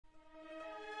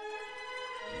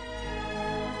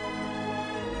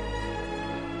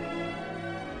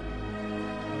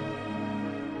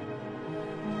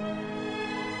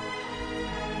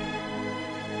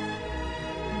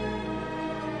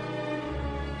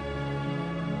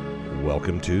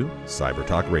Welcome to Cyber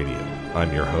Talk Radio.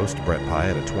 I'm your host, Brett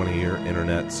Pyatt, a 20-year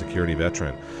internet security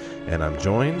veteran, and I'm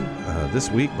joined this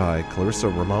week by Clarissa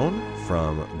Ramon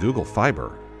from Google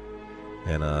Fiber.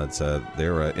 And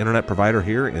they're an internet provider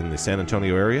here in the San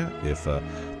Antonio area. If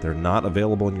they're not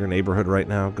available in your neighborhood right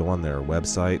now, go on their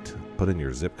website, put in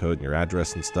your zip code and your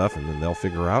address and stuff, and then they'll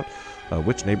figure out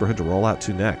which neighborhood to roll out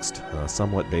to next,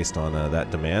 somewhat based on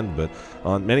that demand, but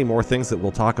on many more things that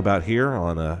we'll talk about here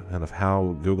on kind of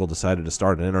how Google decided to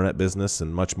start an internet business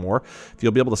and much more. If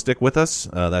you'll be able to stick with us,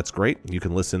 that's great. You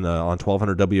can listen on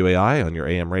 1200 WAI on your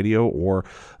AM radio or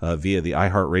via the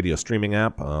iHeartRadio streaming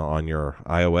app on your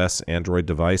iOS, Android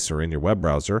device, or in your web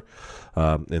browser.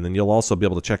 And then you'll also be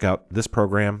able to check out this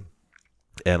program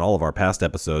and all of our past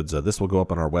episodes. This will go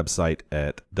up on our website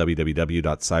at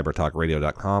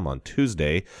www.cybertalkradio.com on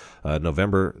Tuesday,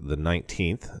 November the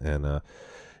 19th. And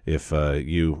if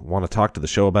you want to talk to the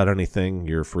show about anything,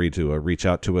 you're free to reach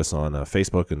out to us on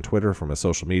Facebook and Twitter from a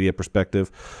social media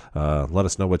perspective. Let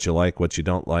us know what you like, what you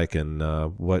don't like, and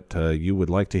what you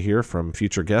would like to hear from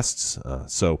future guests.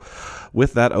 So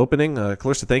with that opening,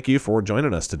 Clarissa, thank you for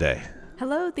joining us today.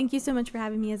 Hello, thank you so much for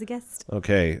having me as a guest.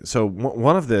 Okay, so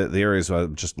one of the areas I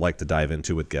just like to dive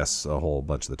into with guests a whole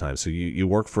bunch of the time. So you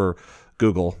work for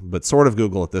Google, but sort of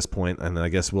Google at this point, and I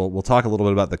guess we'll talk a little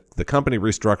bit about the company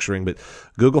restructuring, but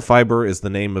Google Fiber is the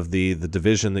name of the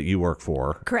division that you work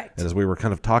for. Correct. And as we were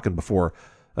kind of talking before,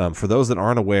 for those that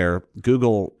aren't aware,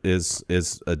 Google is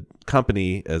a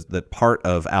company that part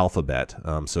of Alphabet.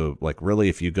 So like really,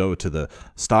 if you go to the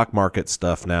stock market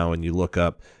stuff now and you look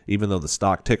up, even though the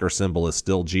stock ticker symbol is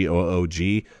still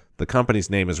GOOG, the company's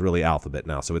name is really Alphabet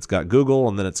now. So it's got Google,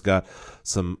 and then it's got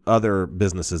some other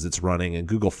businesses it's running, and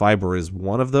Google Fiber is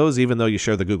one of those, even though you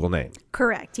share the Google name.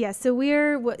 Correct, yes. So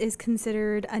we're what is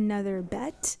considered another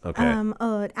bet,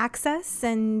 Access,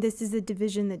 and this is a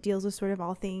division that deals with sort of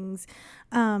all things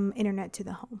internet to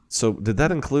the home. So did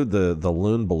that include the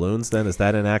Loon balloons then? Is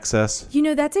that in Access? You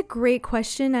know, that's a great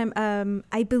question.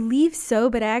 I believe so,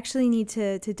 but I actually need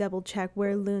to double check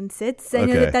where Loon sits. I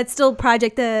know that's still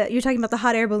project. You're talking about the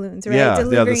hot air balloons, right? Yeah,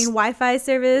 delivering Wi-Fi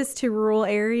service to rural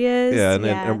areas. Yeah, and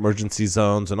emergency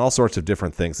zones and all sorts of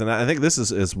different things. And I think this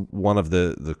is one of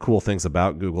the cool things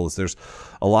about Google is there's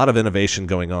a lot of innovation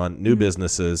going on, new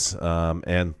businesses,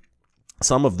 and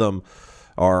some of them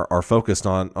are focused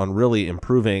on really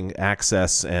improving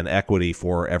access and equity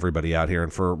for everybody out here.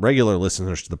 And for regular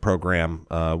listeners to the program,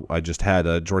 I just had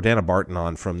Jordana Barton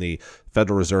on from the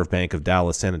Federal Reserve Bank of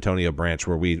Dallas San Antonio branch,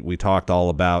 where we talked all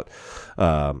about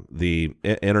the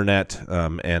internet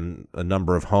and a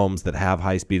number of homes that have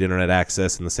high-speed internet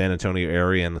access in the San Antonio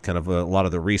area, and kind of a lot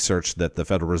of the research that the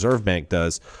Federal Reserve Bank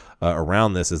does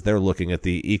around this as they're looking at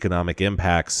the economic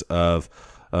impacts of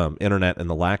internet and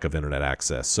the lack of internet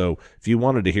access. So if you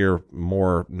wanted to hear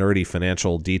more nerdy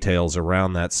financial details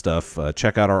around that stuff,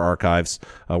 check out our archives.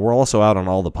 We're also out on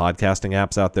all the podcasting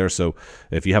apps out there. So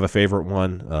if you have a favorite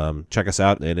one, check us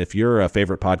out. And if your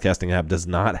favorite podcasting app does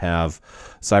not have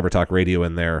Cyber Talk Radio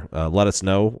in there, let us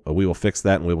know. We will fix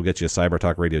that, and we will get you a Cyber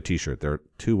Talk Radio t-shirt. There are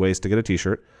two ways to get a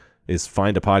t-shirt. Is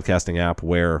find a podcasting app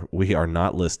where we are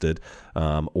not listed,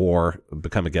 or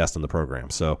become a guest on the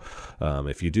program. So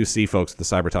if you do see folks with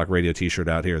the Cyber Talk Radio t-shirt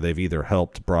out here, they've either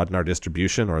helped broaden our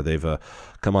distribution, or they've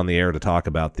come on the air to talk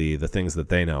about the things that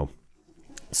they know.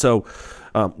 So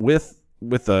with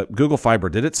Google Fiber,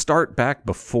 did it start back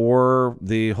before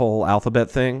the whole Alphabet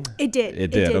thing? It did.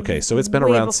 It did. Okay, so it's been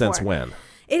around before. Since when?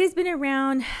 It has been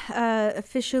around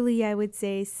officially, I would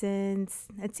say, since,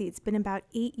 it's been about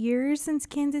 8 years since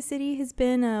Kansas City has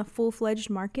been a full-fledged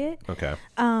market. Okay.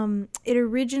 It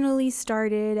originally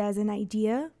started as an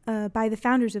idea by the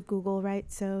founders of Google, right?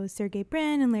 So Sergey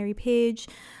Brin and Larry Page,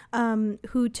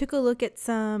 who took a look at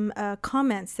some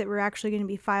comments that were actually going to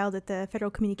be filed at the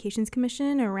Federal Communications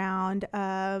Commission around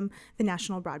the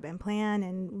National Broadband Plan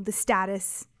and the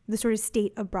status, the sort of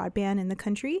state of broadband in the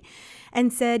country,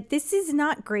 and said, this is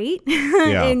not great.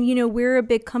 Yeah. And, we're a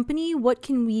big company. What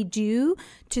can we do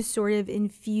to sort of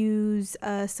infuse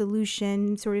a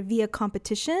solution sort of via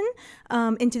competition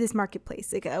into this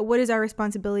marketplace? Like, what is our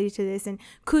responsibility to this? And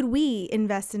could we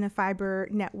invest in a fiber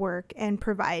network and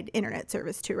provide internet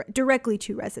service directly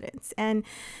to residents? And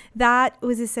that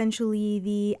was essentially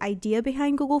the idea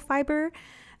behind Google Fiber.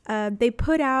 They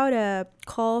put out a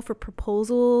call for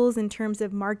proposals in terms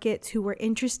of markets who were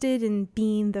interested in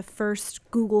being the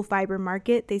first Google Fiber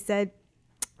market. They said,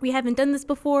 we haven't done this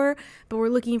before, but we're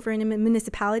looking for a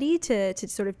municipality to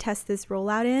sort of test this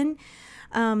rollout in.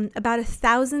 About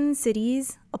 1,000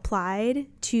 cities applied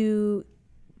to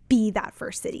be that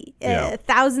first city. Yeah.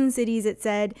 1,000 cities, it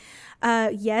said,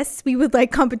 yes, we would like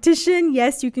competition.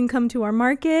 Yes, you can come to our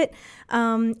market.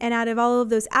 And out of all of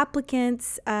those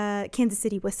applicants, Kansas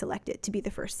City was selected to be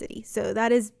the first city. So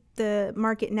that is the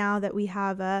market now that we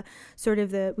have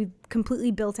we've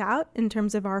completely built out in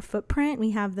terms of our footprint.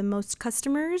 We have the most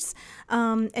customers,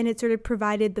 and it sort of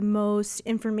provided the most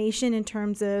information in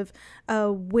terms of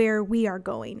where we are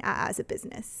going as a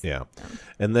business. Yeah.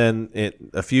 And then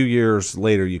a few years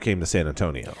later, you came to San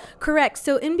Antonio. Correct.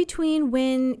 So in between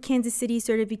when Kansas City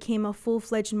sort of became a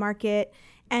full-fledged market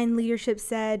and leadership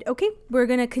said, okay, we're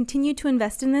going to continue to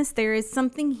invest in this. There is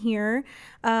something here.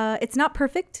 It's not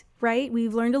perfect. Right.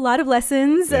 We've learned a lot of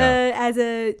lessons as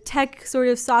a tech sort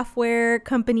of software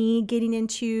company getting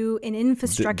into an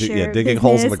infrastructure. Digging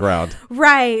holes in the ground.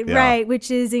 Right.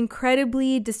 Which is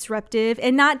incredibly disruptive,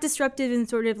 and not disruptive in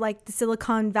sort of like the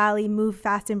Silicon Valley move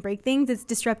fast and break things. It's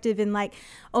disruptive in like,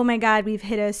 oh my God, we've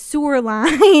hit a sewer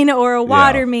line or a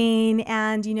water main.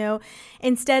 And,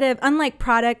 instead of, unlike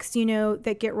products,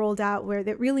 that get rolled out where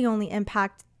that really only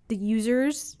impact the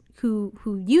users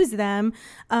who use them,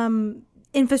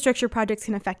 infrastructure projects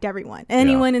can affect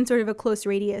anyone in sort of a close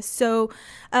radius. So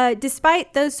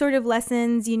despite those sort of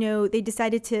lessons, they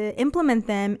decided to implement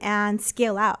them and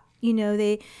scale out.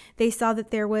 They saw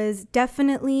that there was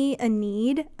definitely a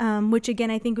need, which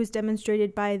again, I think was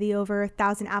demonstrated by the over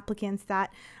 1,000 applicants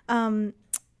that,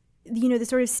 the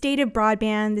sort of state of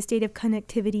broadband, the state of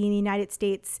connectivity in the United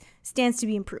States stands to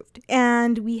be improved.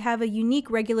 And we have a unique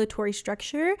regulatory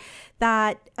structure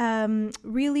that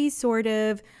really sort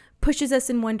of pushes us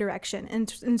in one direction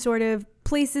and sort of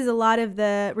places a lot of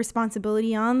the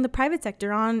responsibility on the private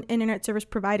sector, on internet service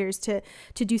providers to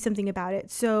do something about it.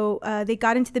 So they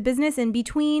got into the business, and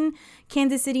between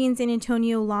Kansas City and San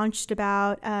Antonio launched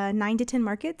about 9 to 10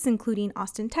 markets, including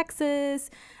Austin, Texas,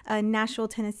 Nashville,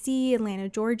 Tennessee, Atlanta,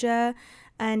 Georgia,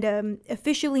 and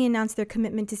officially announced their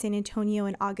commitment to San Antonio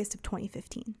in August of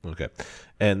 2015. Okay.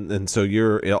 And so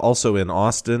you're also in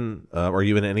Austin. Are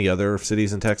you in any other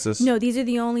cities in Texas? No, these are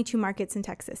the only 2 markets in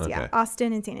Texas. Okay. Yeah,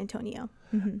 Austin and San Antonio.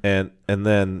 Mm-hmm. And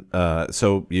then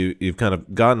so you've kind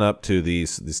of gotten up to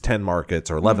these 10 markets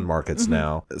or 11 markets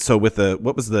now. So with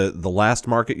what was the last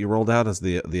market you rolled out as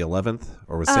the 11th,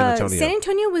 or was San Antonio? San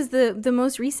Antonio was the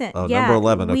most recent. Oh, number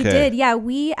 11. Okay. We did. Yeah,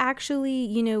 we actually,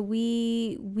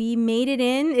 we made it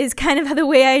in is kind of the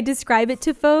way I describe it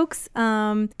to folks.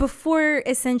 Before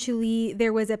essentially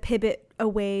there was a pivot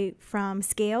away from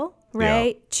scale,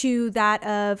 right, to that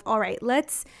of, all right,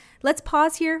 let's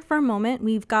pause here for a moment.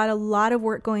 We've got a lot of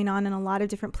work going on in a lot of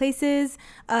different places.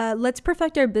 Let's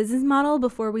perfect our business model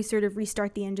before we sort of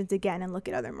restart the engines again and look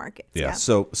at other markets. Yeah.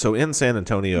 So in San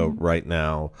Antonio right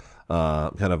now,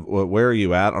 kind of where are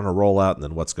you at on a rollout, and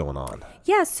then what's going on?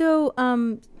 Yeah. So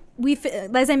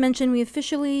as I mentioned, we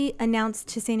officially announced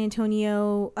to San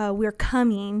Antonio we're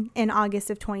coming in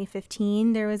August of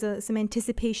 2015. There was some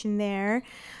anticipation there,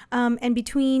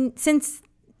 and since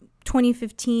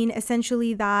 2015,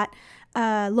 essentially that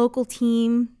local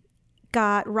team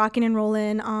got rocking and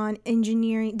rolling on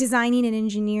designing and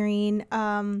engineering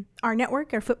our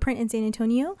network, our footprint in San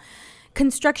Antonio.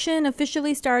 Construction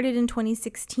officially started in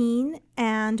 2016,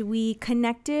 and we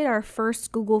connected our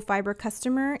first Google Fiber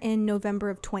customer in November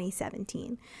of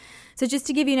 2017. So just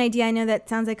to give you an idea, I know that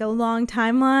sounds like a long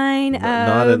timeline.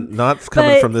 Not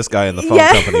coming from this guy in the phone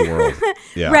company world.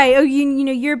 Yeah. Right. Oh,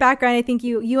 your background, I think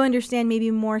you understand maybe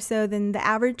more so than the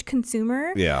average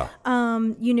consumer. Yeah.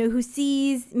 Who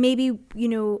sees, maybe,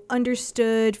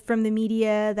 understood from the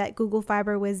media that Google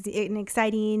Fiber was an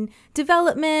exciting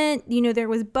development. There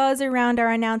was buzz around our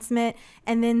announcement,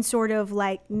 and then sort of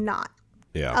like not.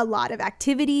 Yeah. A lot of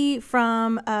activity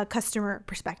from a customer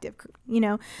perspective,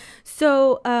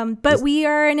 So, but we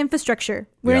are an infrastructure.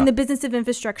 We're in the business of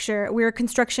infrastructure. We're a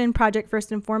construction project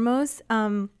first and foremost.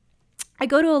 I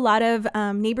go to a lot of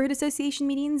neighborhood association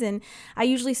meetings, and I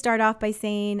usually start off by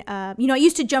saying, I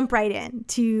used to jump right in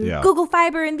to Google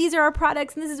Fiber, and these are our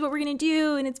products, and this is what we're going to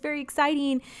do, and it's very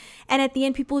exciting. And at the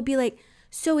end, people would be like,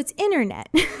 so it's internet.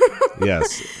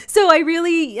 Yes. So I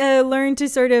really learned to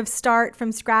sort of start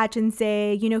from scratch and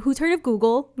say, who's heard of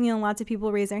Google? Lots of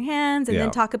people raise their hands, and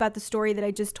then talk about the story that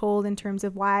I just told in terms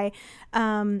of why,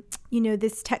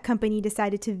 this tech company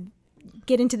decided to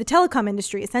get into the telecom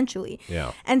industry, essentially.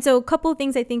 Yeah. And so a couple of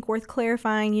things I think worth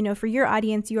clarifying, for your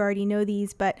audience, you already know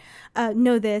these, but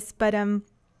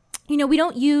we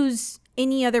don't use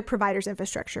any other provider's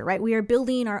infrastructure, right? We are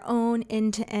building our own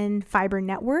end-to-end fiber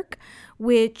network.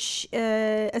 which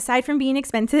aside from being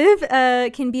expensive,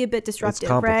 can be a bit disruptive,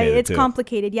 right? It's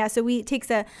complicated. Yeah. So it takes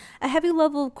a heavy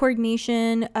level of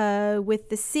coordination with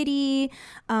the city,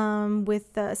 with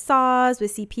SAWS,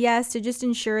 with CPS, to just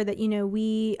ensure that,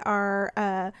 we are,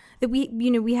 that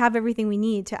we have everything we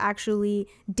need to actually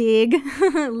dig,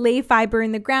 lay fiber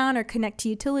in the ground, or connect to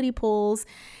utility poles.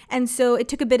 And so it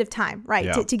took a bit of time,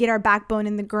 right, to get our backbone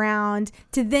in the ground,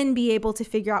 to then be able to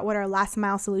figure out what our last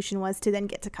mile solution was to then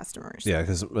get to customers. Yeah,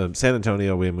 because San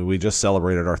Antonio, we just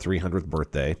celebrated our 300th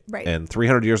birthday. Right. And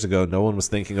 300 years ago, no one was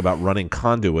thinking about running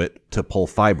conduit to pull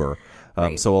fiber.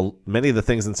 Right. So many of the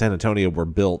things in San Antonio were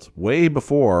built way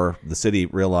before the city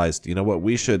realized,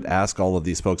 we should ask all of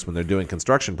these folks when they're doing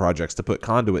construction projects to put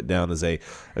conduit down as a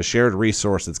shared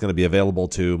resource that's going to be available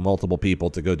to multiple people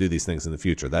to go do these things in the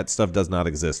future. That stuff does not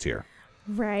exist here.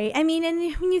 Right. I mean,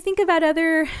 and when you think about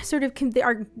other sort of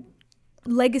our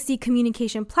legacy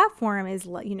communication platform is,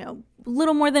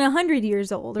 little more than 100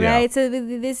 years old, right? Yeah. So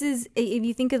this is, if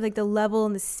you think of like the level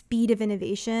and the speed of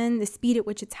innovation, the speed at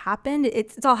which it's happened,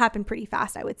 it's all happened pretty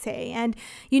fast, I would say. And,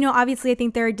 obviously I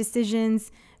think there are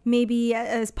decisions maybe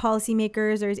as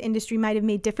policymakers or as industry might have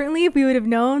made differently if we would have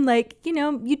known,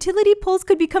 utility poles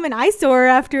could become an eyesore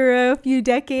after a few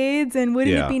decades, and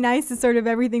wouldn't it be nice if sort of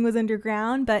everything was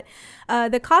underground? But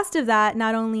the cost of that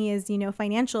not only is,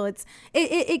 financial,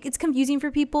 it's confusing for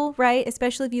people, right?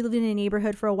 Especially if you lived in a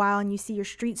neighborhood for a while and you see your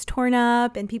streets torn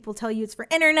up and people tell you it's for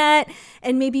internet,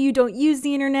 and maybe you don't use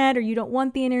the internet, or you don't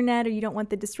want the internet, or you don't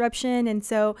want the disruption. And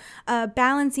so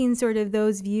balancing sort of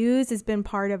those views has been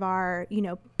part of our,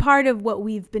 part of what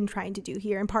we've been trying to do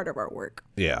here and part of our work.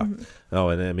 Yeah. Mm-hmm. Oh,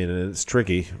 and I mean, it's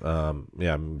tricky.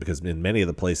 Because in many of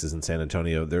the places in San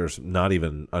Antonio, there's not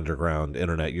even underground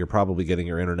internet. You're probably getting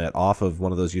your internet off of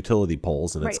one of those utility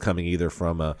poles, and it's coming either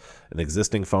from an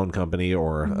existing phone company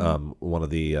or one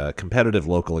of the competitive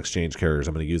local exchange carriers.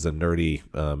 I'm going to use a nerdy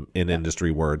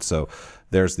in-industry word. So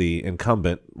there's the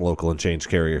incumbent local exchange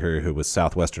carrier here, who was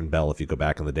Southwestern Bell, if you go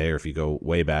back in the day, or if you go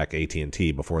way back,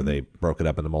 AT&T, before they broke it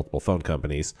up into multiple phone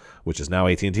companies, which is now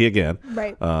AT&T again.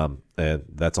 Right. And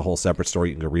that's a whole separate story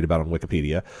you can go read about on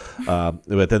Wikipedia.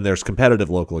 But then there's competitive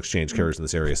local exchange carriers in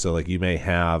this area. So like you may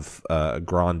have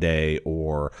Grande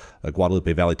or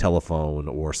Guadalupe Valley Telephone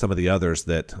or some of the others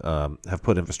that have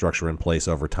put infrastructure in place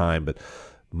over time, but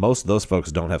most of those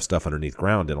folks don't have stuff underneath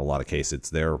ground in a lot of cases.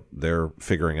 They're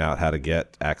figuring out how to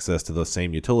get access to those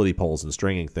same utility poles and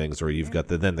stringing things. Or you've got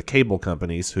then the cable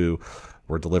companies who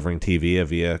were delivering TV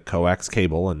via coax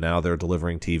cable, and now they're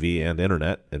delivering TV and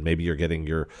internet. And maybe you're getting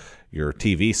your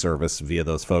TV service via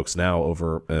those folks now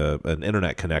over an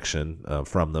internet connection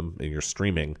from them, and you're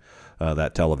streaming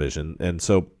that television. And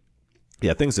so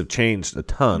yeah, things have changed a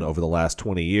ton over the last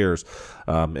 20 years,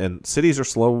 and cities are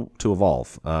slow to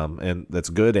evolve, and that's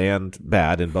good and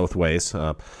bad in both ways.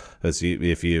 As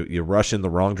if you rush in the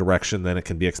wrong direction, then it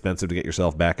can be expensive to get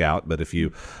yourself back out. But if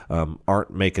you aren't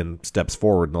making steps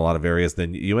forward in a lot of areas,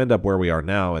 then you end up where we are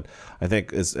now. And I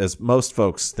think as most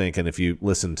folks think, and if you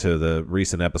listen to the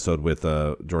recent episode with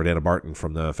Jordana Barton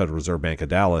from the Federal Reserve Bank of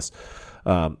Dallas,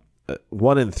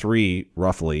 1 in 3,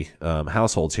 roughly,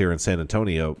 households here in San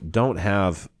Antonio don't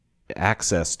have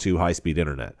access to high-speed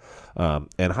internet.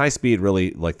 And high-speed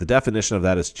really, like the definition of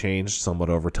that has changed somewhat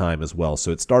over time as well.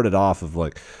 So it started off of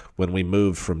like when we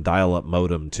moved from dial-up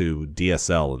modem to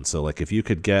DSL. And so like if you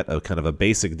could get a kind of a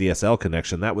basic DSL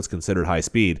connection, that was considered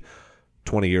high-speed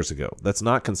 20 years ago. That's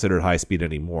not considered high-speed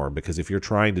anymore, because if you're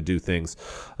trying to do things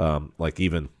like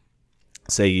even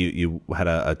say you had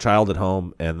a child at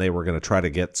home and they were going to try to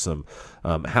get some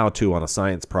how-to on a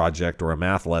science project or a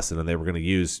math lesson, and they were going to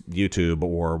use YouTube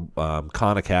or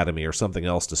Khan Academy or something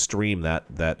else to stream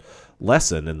that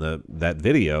lesson and that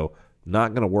video,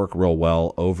 not going to work real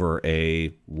well over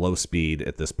a low speed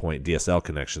at this point DSL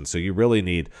connection. So you really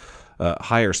need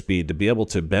higher speed to be able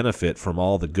to benefit from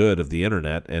all the good of the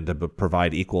internet and to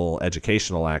provide equal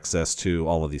educational access to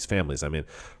all of these families. I mean,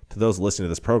 to those listening to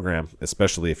this program,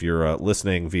 especially if you're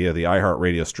listening via the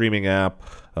iHeartRadio streaming app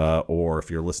or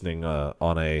if you're listening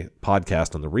on a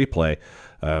podcast on the replay,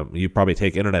 you probably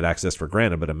take internet access for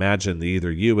granted. But imagine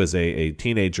either you as a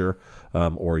teenager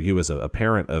or you as a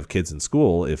parent of kids in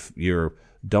school, if you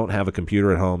don't have a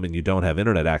computer at home and you don't have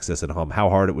internet access at home, how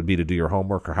hard it would be to do your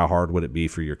homework, or how hard would it be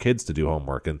for your kids to do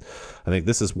homework. And I think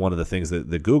this is one of the things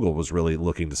that Google was really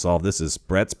looking to solve. This is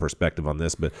Brett's perspective on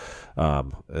this, but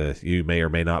you may or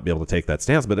may not be able to take that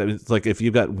stance. But it's like if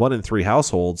you've got 1 in 3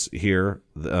 households here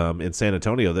in San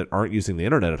Antonio that aren't using the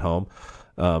internet at home,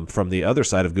 from the other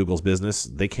side of Google's business,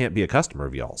 they can't be a customer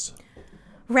of y'all's.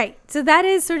 Right. So that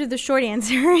is sort of the short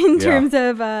answer in terms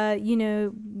of,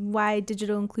 why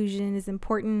digital inclusion is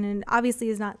important, and obviously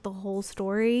is not the whole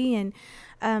story. And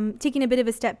taking a bit of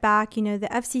a step back, the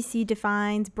FCC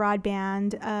defines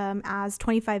broadband as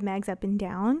 25 megs up and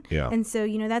down. Yeah. And so,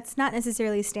 that's not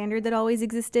necessarily a standard that always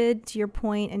existed, to your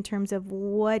point, in terms of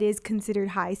what is considered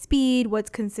high speed, what's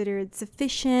considered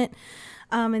sufficient.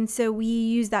 And so we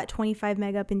use that 25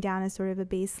 meg up and down as sort of a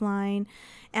baseline.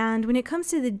 And when it comes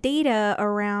to the data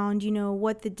around,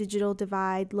 what the digital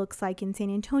divide looks like in San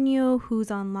Antonio,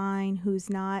 who's online, who's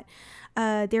not,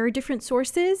 there are different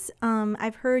sources.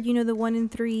 I've heard, the 1 in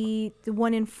 3, the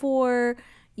 1 in 4,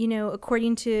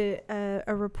 according to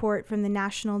a report from the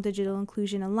National Digital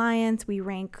Inclusion Alliance, we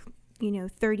rank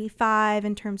 35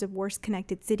 in terms of worst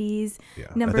connected cities. Yeah.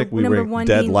 I think we rank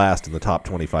dead last in the top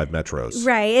 25 metros.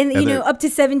 Right. And up to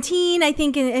 17, I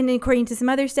think, and according to some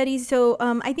other studies. So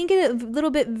I think it a little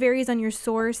bit varies on your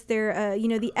source. There,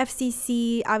 the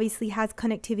FCC obviously has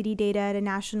connectivity data at a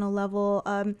national level.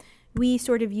 We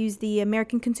sort of use the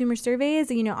American Consumer Survey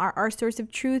as, our source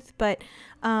of truth. But,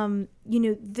 at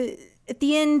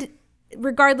the end,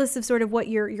 regardless of sort of what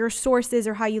your source is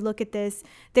or how you look at this,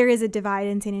 there is a divide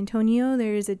in San Antonio.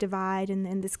 There is a divide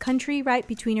in this country, right,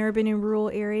 between urban and rural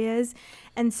areas.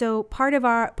 And so part of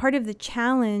the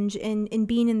challenge in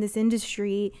being in this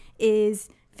industry is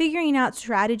figuring out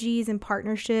strategies and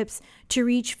partnerships to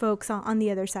reach folks on the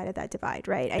other side of that divide,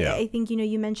 right? Yeah. I think,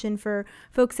 you mentioned for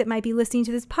folks that might be listening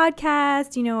to this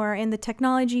podcast, or in the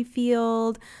technology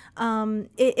field,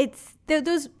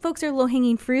 those folks are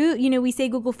low-hanging fruit. We say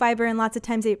Google Fiber, and lots of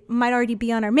times they might already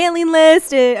be on our mailing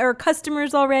list or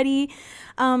customers already.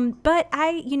 But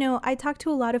I talk to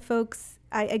a lot of folks.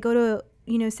 I go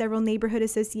to, several neighborhood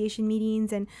association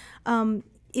meetings, and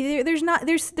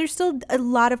there's still a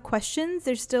lot of questions.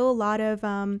 There's still a lot of,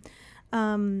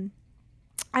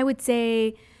 I would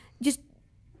say, just,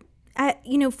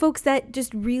 folks that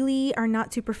just really are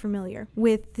not super familiar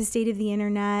with the state of the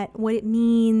internet, what it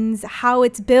means, how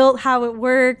it's built, how it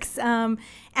works.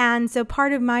 And so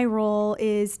part of my role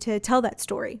is to tell that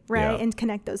story, right? Yeah. And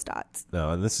connect those dots. No,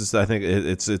 and this is, I think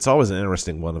it's always an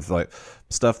interesting one of like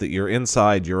stuff that you're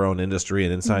inside your own industry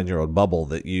and inside your own bubble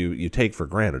that you take for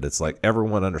granted. It's like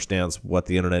everyone understands what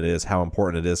the internet is, how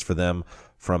important it is for them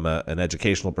from an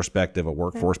educational perspective, a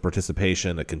workforce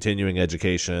participation, a continuing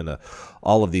education,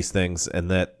 all of these things. And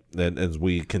that as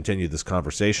we continue this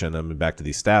conversation, I mean, back to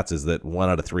these stats, is that 1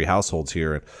 out of 3 households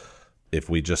here, if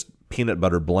we just peanut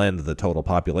butter blend the total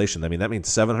population, I mean, that means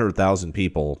 700,000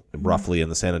 people roughly in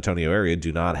the San Antonio area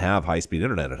do not have high-speed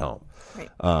internet at home. Right.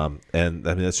 And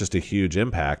I mean, that's just a huge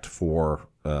impact for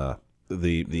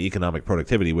the economic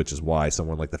productivity, which is why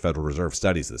someone like the Federal Reserve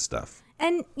studies this stuff.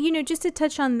 And, just to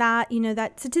touch on that,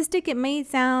 that statistic, it may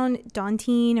sound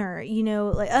daunting or,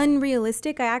 like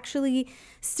unrealistic. I actually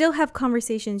still have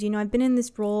conversations. I've been in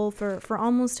this role for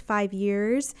almost 5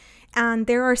 years, and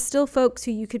there are still folks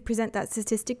who you could present that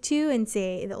statistic to and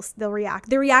say they'll react.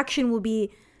 Their reaction will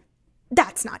be,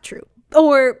 that's not true.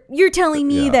 Or you're telling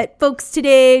me that folks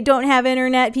today don't have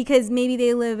internet because maybe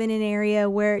they live in an area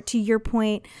where, to your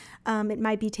point, it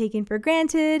might be taken for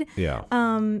granted. Yeah.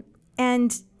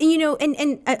 And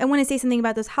I want to say something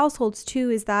about those households too,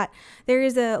 is that there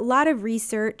is a lot of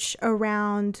research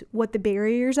around what the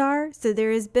barriers are. So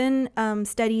there has been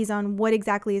studies on what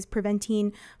exactly is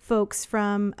preventing folks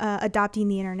from adopting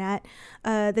the internet.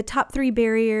 The top 3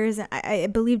 barriers, I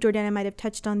believe Jordana might have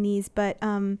touched on these, but,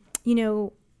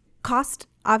 cost.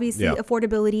 Obviously,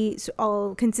 affordability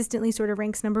all consistently sort of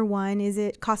ranks number 1. Is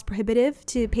it cost prohibitive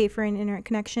to pay for an internet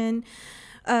connection?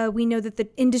 We know that the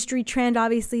industry trend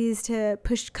obviously is to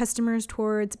push customers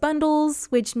towards bundles,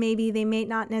 which maybe they may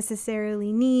not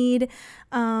necessarily need.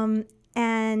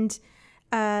 And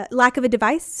lack of a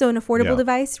device, so an affordable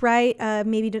device, right?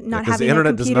 Maybe not having a computer at home. Because the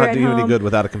internet does not do any good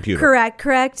without a computer.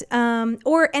 Correct.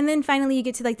 And then finally you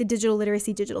get to like the digital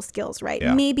literacy, digital skills, right?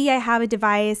 Yeah. Maybe I have a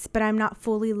device, but I'm not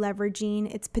fully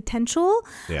leveraging its potential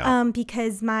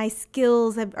because my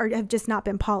skills have just not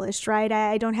been polished, right?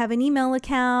 I don't have an email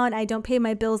account. I don't pay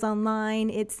my bills online.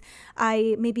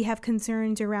 I maybe have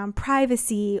concerns around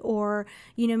privacy, or,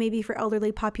 maybe for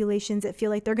elderly populations that feel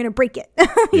like they're going to break it.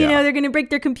 They're going to break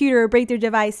their computer or break their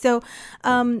device. So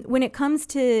when it comes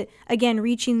to, again,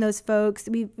 reaching those folks,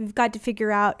 we've got to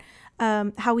figure out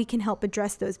how we can help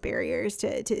address those barriers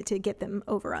to get them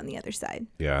over on the other side.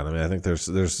 Yeah, I mean, I think there's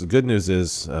the good news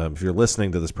is if you're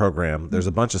listening to this program, there's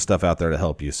a bunch of stuff out there to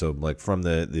help you. So like from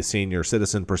the senior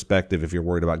citizen perspective, if you're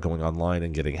worried about going online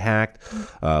and getting hacked,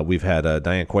 we've had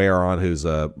Diane Cuellar on, who's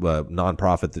a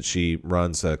nonprofit that she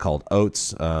runs called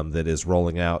Oats that is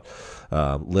rolling out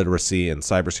literacy and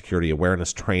cybersecurity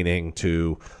awareness training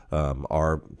to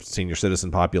our senior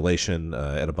citizen population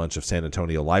at a bunch of San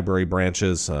Antonio library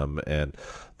branches, and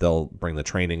they'll bring the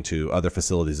training to other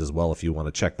facilities as well. If you want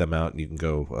to check them out, you can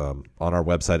go on our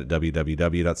website at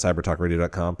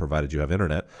www.cybertalkradio.com, provided you have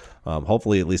internet.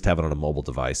 Hopefully at least have it on a mobile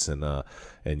device, and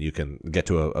you can get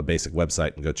to a basic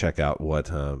website and go check out what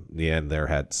Leanne there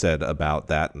had said about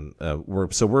that. And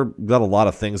we've got a lot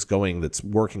of things going that's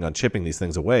working on chipping these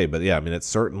things away. But yeah, I mean, it's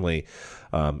certainly,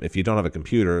 if you don't have a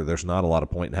computer, there's not a lot of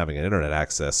point in having an internet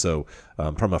access. So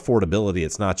from affordability,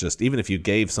 it's not just, even if you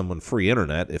gave someone free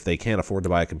internet, if they can't afford to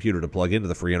buy a computer to plug into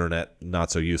the free internet, not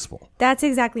so useful. That's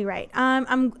exactly right.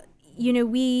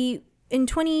 We in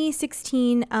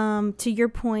 2016, to your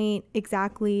point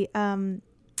exactly,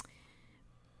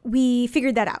 we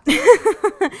figured that out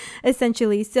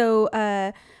essentially.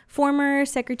 So former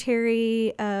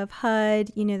Secretary of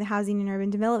HUD, the Housing and Urban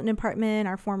Development Department,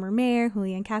 our former mayor,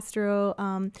 Julian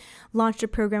Castro, launched a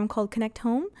program called Connect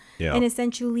Home. Yeah. And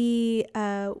essentially,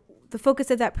 the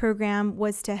focus of that program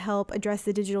was to help address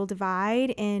the digital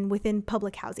divide within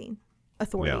public housing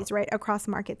authorities, right, across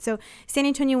markets. So San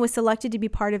Antonio was selected to be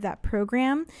part of that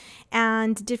program,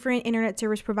 and different internet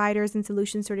service providers and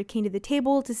solutions sort of came to the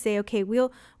table to say, okay,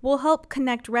 we'll help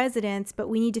connect residents, but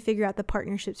we need to figure out the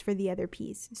partnerships for the other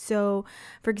piece. So,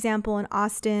 for example, in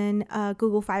Austin,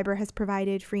 Google Fiber has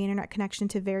provided free internet connection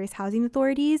to various housing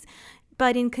authorities,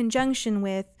 but in conjunction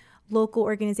with local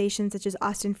organizations such as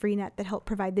Austin Freenet that help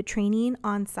provide the training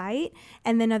on site,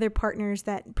 and then other partners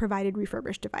that provided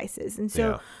refurbished devices. And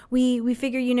so we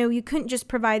figure, you couldn't just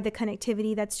provide the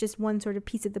connectivity. That's just one sort of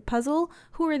piece of the puzzle.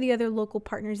 Who are the other local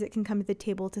partners that can come to the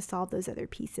table to solve those other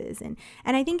pieces? And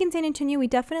I think in San Antonio, we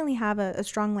definitely have a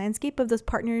strong landscape of those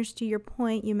partners. To your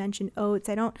point, you mentioned Oats.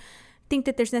 I don't think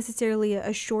that there's necessarily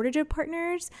a shortage of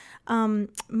partners.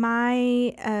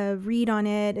 My read on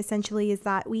it essentially is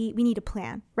that we need a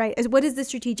plan, right? What is the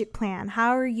strategic plan? How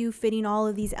are you fitting all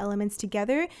of these elements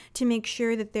together to make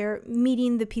sure that they're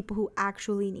meeting the people who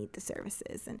actually need the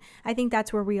services? And I think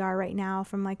that's where we are right now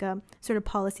from like a sort of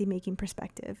policy making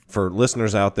perspective. For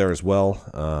listeners out there as well,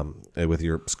 with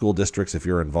your school districts, if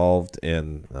you're involved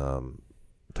in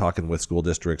talking with school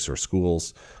districts or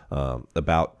schools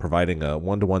about providing a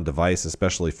one-to-one device,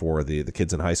 especially for the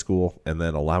kids in high school, and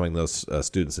then allowing those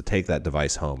students to take that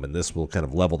device home. And this will kind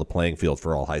of level the playing field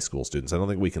for all high school students. I don't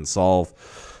think we can solve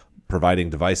providing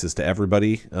devices to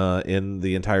everybody in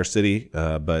the entire city,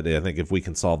 but I think if we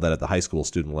can solve that at the high school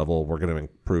student level, we're going to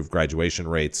improve graduation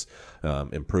rates,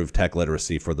 improve tech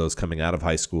literacy for those coming out of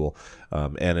high school,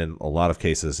 and in a lot of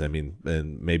cases, and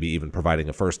maybe even providing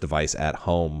a first device at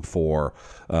home for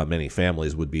many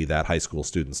families would be that high school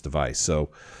student's device. So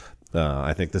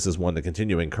I think this is one to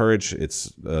continue to encourage.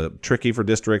 It's tricky for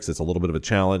districts. It's a little bit of a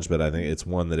challenge, but I think it's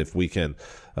one that if we can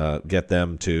get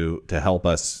them to help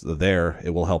us there,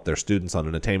 it will help their students on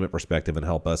an attainment perspective and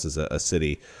help us as a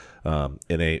city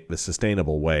in a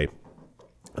sustainable way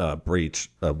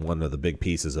breach one of the big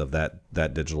pieces of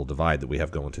that digital divide that we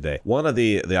have going today. One of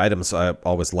the items I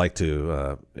always like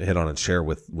to hit on and share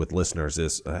with listeners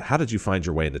is how did you find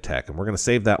your way into tech? And we're going to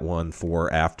save that one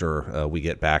for after we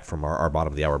get back from our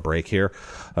bottom of the hour break here.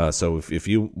 So if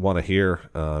you want to hear,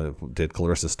 did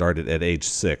Clarissa start at age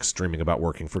 6 dreaming about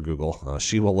working for Google?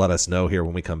 She will let us know here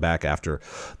when we come back after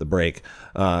the break.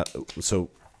 So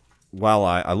while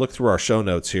I look through our show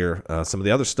notes here, some of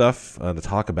the other stuff to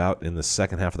talk about in the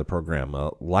second half of the program,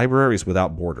 Libraries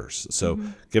Without Borders. So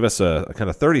give us a kind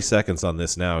of 30 seconds on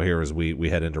this now here as we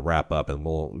head into wrap up, and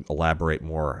we'll elaborate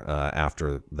more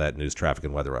after that news, traffic,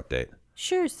 and weather update.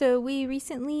 Sure. So we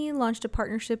recently launched a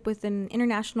partnership with an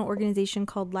international organization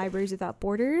called Libraries Without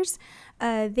Borders.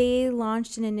 They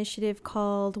launched an initiative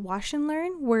called Wash and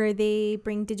Learn, where they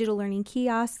bring digital learning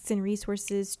kiosks and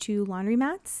resources to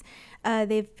laundromats.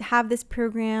 They have this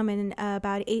program in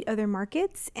about 8 other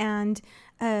markets, and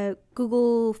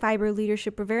Google Fiber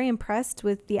leadership were very impressed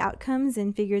with the outcomes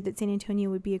and figured that San Antonio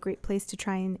would be a great place to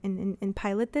try and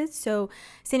pilot this. So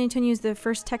San Antonio is the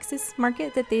first Texas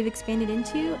market that they've expanded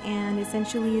into, and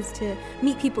essentially is to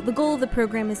meet people. The goal of the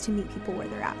program is to meet people where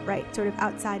they're at, right? Sort of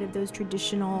outside of those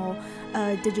traditional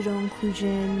digital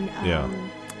inclusion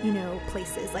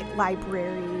places like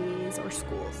libraries or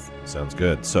schools. Sounds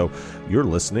good. So you're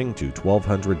listening to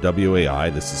 1200 WAI.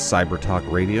 This is Cyber Talk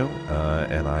Radio,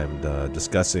 and I'm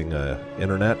discussing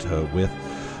internet with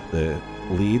the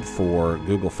lead for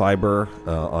Google Fiber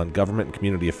on government and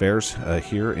community affairs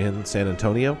here in San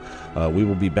Antonio. We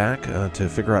will be back to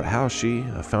figure out how she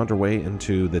found her way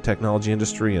into the technology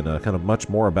industry and kind of much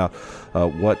more about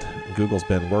what Google's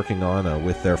been working on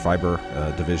with their fiber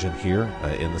division here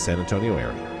in the San Antonio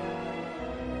area.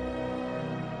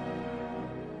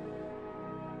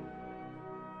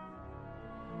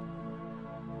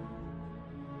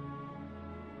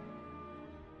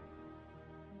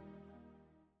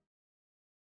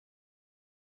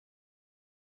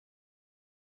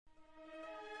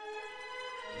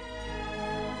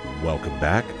 Welcome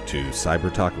back to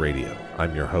Cyber Talk Radio.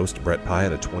 I'm your host, Brett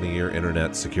Pyatt, a 20-year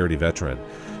internet security veteran.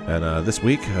 And this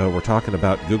week, we're talking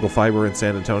about Google Fiber in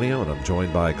San Antonio, and I'm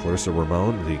joined by Clarissa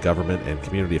Ramon, the Government and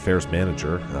Community Affairs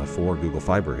Manager for Google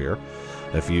Fiber here.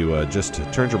 If you just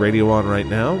turned your radio on right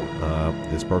now,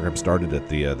 this program started at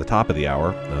the top of the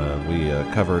hour. We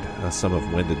covered some of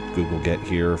when did Google get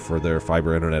here for their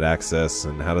fiber internet access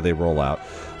and how do they roll out.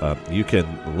 You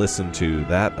can listen to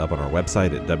that up on our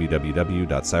website at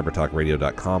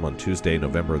www.cybertalkradio.com on Tuesday,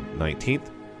 November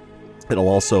 19th. It'll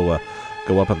also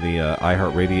go up on the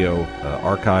iHeartRadio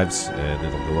archives, and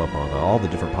it'll go up on all the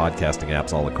different podcasting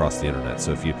apps all across the internet.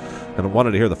 So if you kind of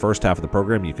wanted to hear the first half of the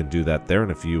program, you can do that there.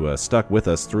 And if you stuck with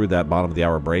us through that bottom of the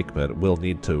hour break, but will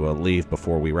need to leave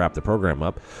before we wrap the program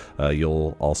up,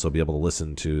 you'll also be able to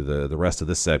listen to the rest of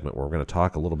this segment where we're going to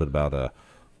talk a little bit about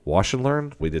Wash and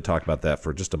Learn. We did talk about that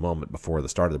for just a moment before the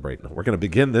start of the break. Now, we're going to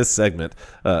begin this segment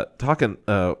talking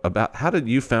about how did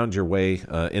you found your way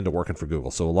into working for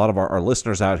Google. So a lot of our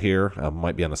listeners out here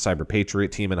might be on a Cyber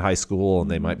Patriot team in high school,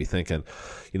 and they might be thinking,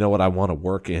 you know what, I want to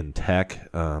work in tech.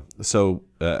 So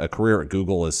a career at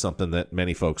Google is something that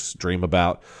many folks dream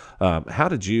about. How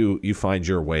did you find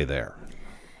your way there?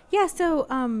 Yeah, so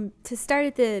to start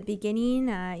at the beginning,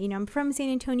 I'm from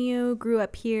San Antonio, grew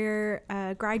up here,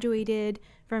 graduated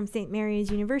from St.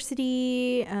 Mary's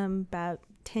University about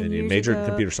 10 years ago. And you majored in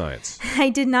computer science? I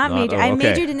did not major. I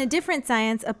majored in a different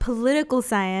science, a political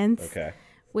science,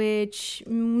 which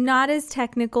not as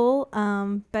technical,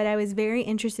 but I was very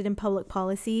interested in public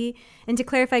policy. And to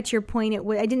clarify to your point,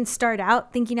 I didn't start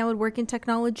out thinking I would work in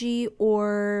technology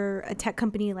or a tech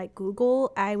company like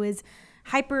Google. I was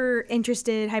hyper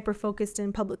interested, hyper focused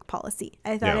in public policy.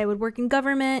 I thought I would work in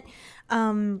government.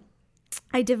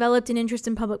 I developed an interest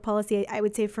in public policy, I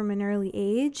would say, from an early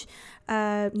age.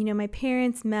 My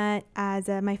parents met as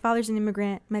my father's an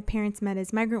immigrant. My parents met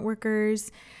as migrant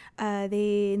workers.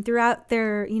 Throughout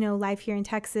their life here in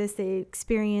Texas, they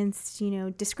experienced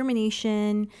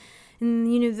discrimination. And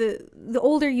the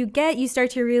older you get, you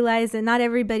start to realize that not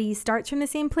everybody starts from the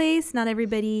same place. Not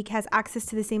everybody has access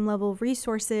to the same level of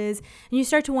resources, and you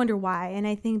start to wonder why. And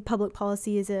I think public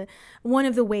policy is one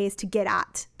of the ways to get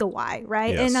at the why,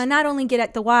 right? Yes. And not only get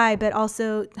at the why, but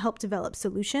also help develop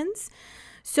solutions.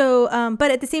 So,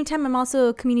 but at the same time, I'm also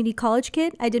a community college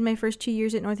kid. I did my first 2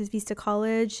 years at Northwest Vista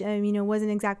College.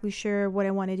 Wasn't exactly sure what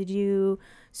I wanted to do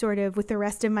sort of with the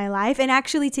rest of my life. And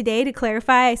actually today, to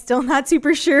clarify, I'm still not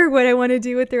super sure what I want to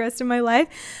do with the rest of my life.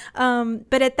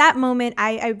 But at that moment,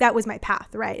 I that was my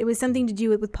path, right? It was something to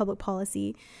do with public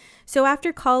policy. So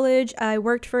after college, I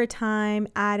worked for a time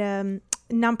at a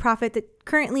nonprofit that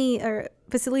currently, or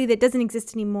facility that doesn't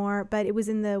exist anymore, but it was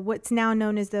in what's now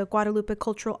known as the Guadalupe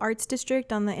Cultural Arts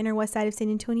District on the inner west side of San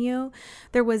Antonio.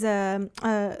 There was a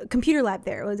computer lab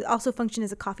there. It was also functioned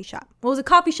as a coffee shop. Well, it was a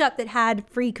coffee shop that had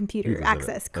free computer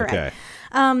access, correct. Okay.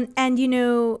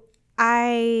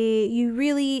 I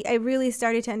really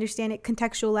started to understand it,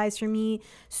 contextualized for me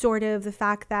sort of the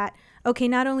fact that, okay,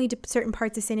 not only do certain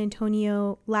parts of San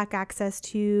Antonio lack access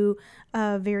to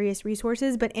various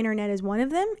resources, but internet is one of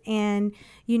them. And,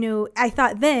 I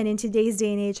thought then in today's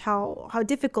day and age, how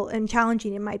difficult and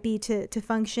challenging it might be to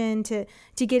function, to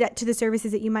get to the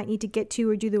services that you might need to get to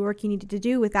or do the work you needed to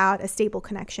do without a stable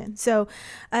connection. So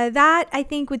that, I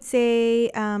think, would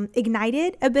say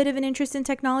ignited a bit of an interest in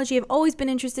technology. I've always been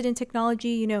interested in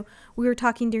technology. We were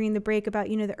talking during the break about,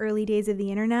 the early days of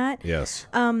the internet. Yes.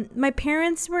 My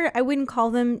parents I wouldn't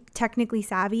call them technically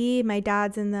savvy. My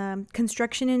dad's in the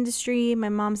construction industry. My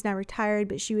mom's now retired,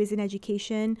 but she was in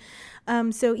education.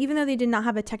 So even though they did not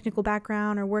have a technical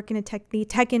background or work in the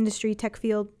tech industry, tech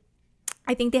field,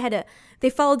 I think they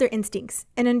followed their instincts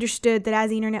and understood that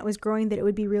as the internet was growing, that it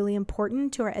would be really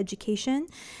important to our education.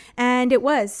 And it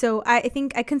was. So I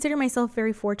think I consider myself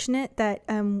very fortunate that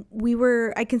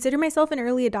I consider myself an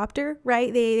early adopter,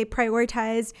 right? They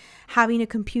prioritized having a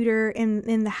computer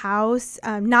in the house,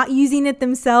 not using it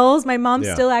themselves. My mom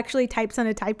still actually types on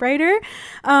a typewriter.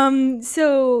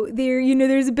 So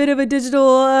there's a bit of a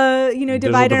digital,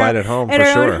 divide at home, at for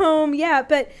our sure. own home. Yeah.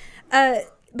 But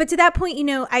to that point,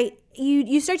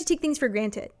 you start to take things for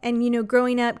granted. And,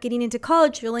 growing up, getting into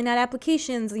college, filling out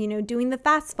applications, doing the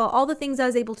FAFSA, all the things I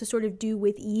was able to sort of do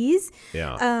with ease.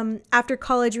 Yeah. After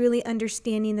college, really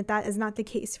understanding that is not the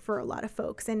case for a lot of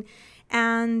folks.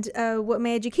 And what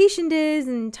my education did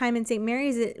and time in St.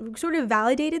 Mary's, it sort of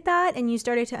validated that. And you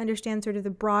started to understand sort of the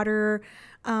broader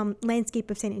landscape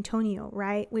of San Antonio,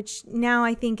 right? Which now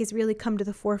I think has really come to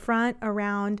the forefront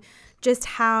around just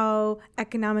how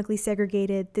economically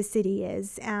segregated the city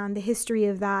is and the history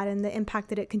of that and the impact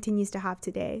that it continues to have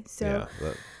today. So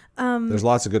there's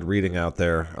lots of good reading out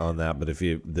there on that, but if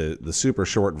you the super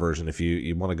short version, if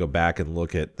you want to go back and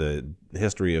look at the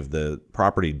history of the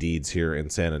property deeds here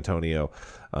in San Antonio,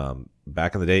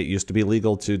 back in the day, it used to be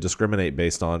legal to discriminate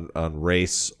based on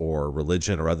race or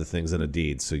religion or other things in a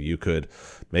deed. So you could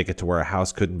make it to where a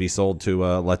house couldn't be sold to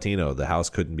a Latino, the house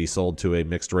couldn't be sold to a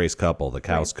mixed race couple, the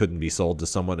house couldn't be sold to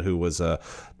someone who was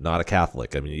not a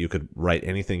Catholic. I mean, you could write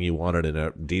anything you wanted in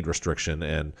a deed restriction,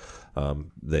 and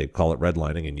they call it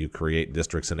redlining, and you create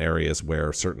districts and areas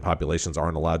where certain populations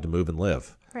aren't allowed to move and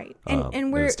live. Right.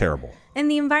 And it's terrible. And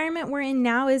the environment we're in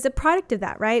now is a product of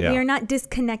that, right? Yeah. We are not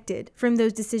disconnected from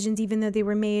those decisions, even though they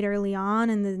were made early on.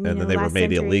 And then they were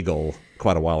made illegal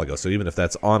quite a while ago. So even if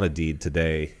that's on a deed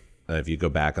today, if you go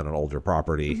back on an older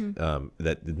property,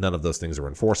 that none of those things are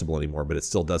enforceable anymore, but it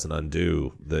still doesn't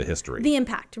undo the history. The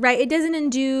impact, right? It doesn't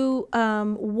undo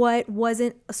what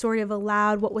wasn't sort of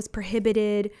allowed, what was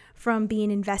prohibited from being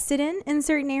invested in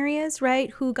certain areas, right?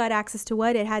 Who got access to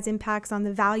what? It has impacts on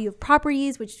the value of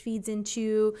properties, which feeds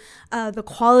into the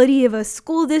quality of a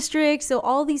school district. So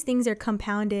all these things are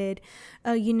compounded.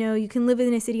 You can live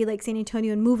in a city like San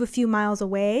Antonio and move a few miles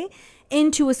away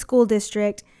into a school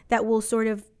district that will sort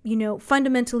of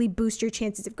fundamentally boost your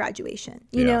chances of graduation,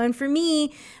 and for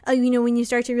me, when you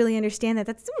start to really understand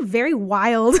that's a very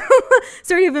wild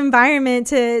sort of environment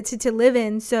to live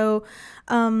in. So,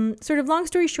 sort of long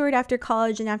story short, after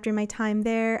college and after my time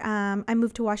there, I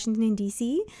moved to Washington,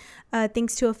 D.C.,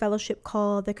 thanks to a fellowship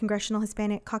called the Congressional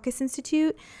Hispanic Caucus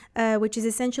Institute, which is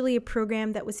essentially a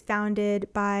program that was founded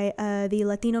by the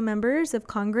Latino members of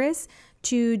Congress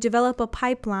to develop a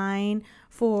pipeline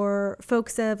for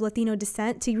folks of Latino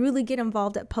descent to really get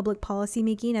involved at public policy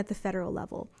making at the federal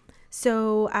level.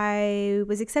 So I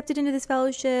was accepted into this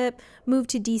fellowship,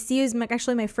 moved to DC. It was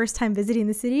actually my first time visiting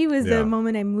the city was the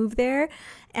moment I moved there.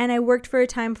 And I worked for a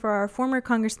time for our former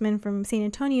congressman from San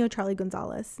Antonio, Charlie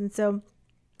Gonzalez. And so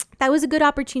that was a good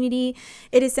opportunity.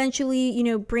 It essentially,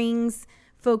 brings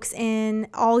folks in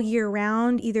all year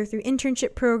round, either through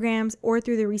internship programs or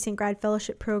through the recent grad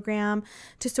fellowship program,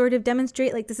 to sort of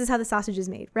demonstrate this is how the sausage is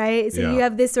made, right? So you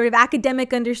have this sort of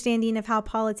academic understanding of how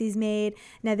policy is made.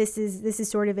 Now this is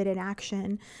sort of it in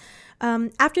action.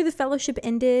 After the fellowship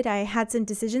ended, I had some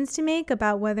decisions to make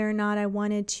about whether or not I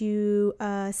wanted to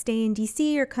stay in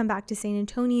DC or come back to San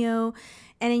Antonio.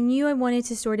 And I knew I wanted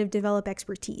to sort of develop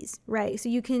expertise, right? So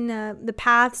you can, the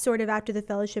path sort of after the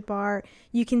fellowship are,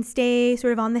 you can stay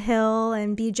sort of on the Hill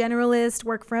and be a generalist,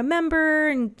 work for a member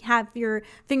and have your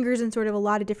fingers in sort of a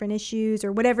lot of different issues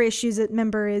or whatever issues a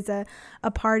member is a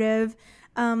part of.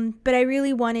 But I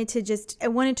really wanted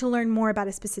to learn more about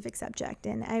a specific subject.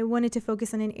 And I wanted to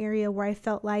focus on an area where I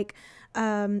felt like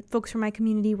folks from my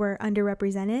community were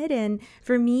underrepresented. And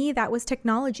for me, that was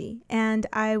technology. And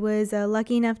I was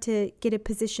lucky enough to get a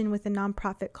position with a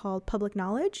nonprofit called Public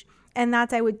Knowledge. And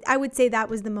that's, I would say that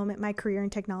was the moment my career in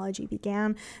technology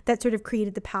began. That sort of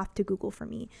created the path to Google for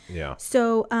me. Yeah.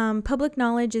 So Public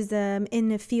Knowledge is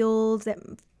in a field that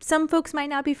some folks might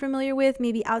not be familiar with,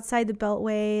 maybe outside the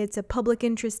Beltway. It's a public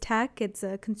interest tech. It's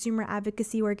a consumer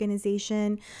advocacy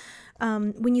organization.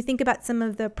 When you think about some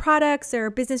of the products or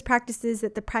business practices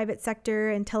that the private sector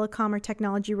and telecom or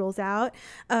technology rolls out,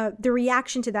 the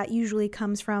reaction to that usually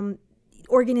comes from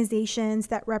organizations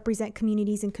that represent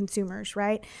communities and consumers,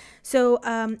 right? So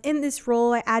in this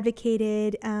role, I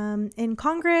advocated in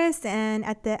Congress and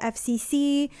at the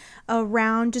FCC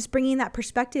around just bringing that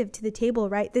perspective to the table,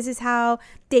 right? This is how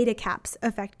data caps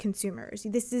affect consumers.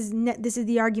 This is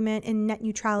the argument in net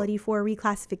neutrality for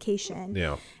reclassification.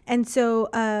 Yeah. And so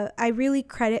I really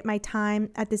credit my time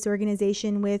at this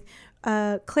organization with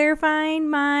clarifying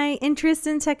my interest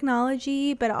in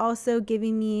technology, but also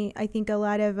giving me, I think, a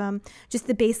lot of just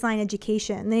the baseline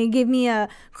education. They give me a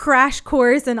crash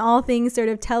course in all things sort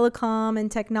of telecom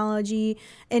and technology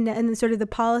and sort of the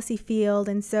policy field.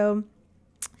 And so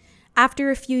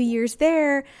after a few years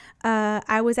there,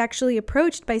 I was actually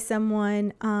approached by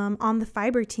someone on the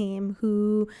fiber team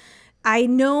who I'd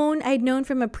known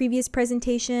from a previous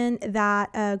presentation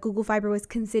that Google Fiber was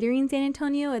considering San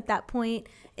Antonio. At that point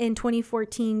in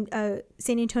 2014,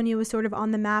 San Antonio was sort of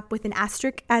on the map with an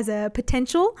asterisk as a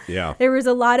potential. Yeah. There was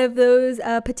a lot of those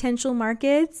potential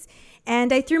markets.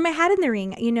 And I threw my hat in the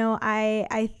ring. You know,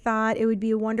 I thought it would be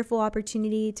a wonderful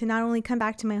opportunity to not only come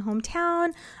back to my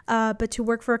hometown, but to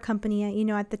work for a company, you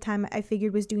know, at the time I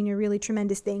figured was doing a really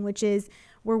tremendous thing, which is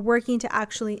we're working to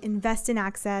actually invest in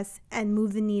access and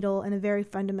move the needle in a very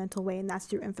fundamental way, and that's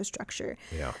through infrastructure.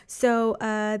 Yeah. So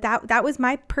that was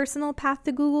my personal path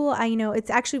to Google. You know, it's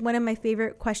actually one of my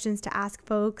favorite questions to ask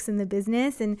folks in the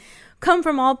business and come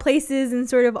from all places and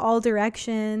sort of all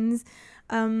directions.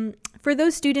 For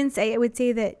those students, I would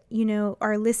say that, you know,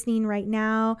 are listening right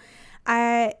now,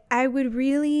 I would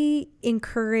really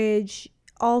encourage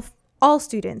all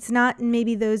students, not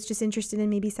maybe those just interested in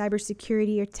maybe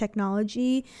cybersecurity or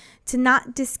technology, to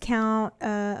not discount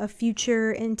a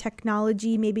future in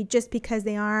technology, maybe just because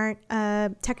they aren't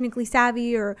technically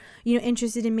savvy or, you know,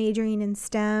 interested in majoring in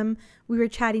STEM. We were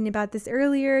chatting about this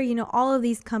earlier. You know, all of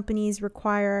these companies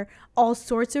require all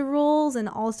sorts of roles and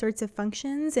all sorts of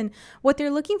functions. And what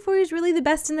they're looking for is really the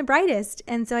best and the brightest.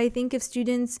 And so I think if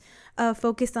students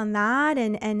focus on that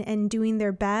and doing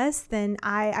their best, then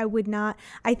I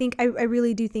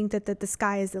really do think that the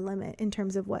sky is the limit in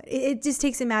terms of what it just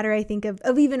takes a matter, I think, of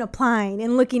even applying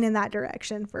and looking in that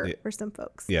direction for some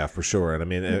folks. Yeah, for sure. And I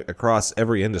mean, across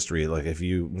every industry, like if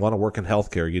you want to work in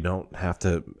healthcare, you don't have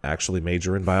to actually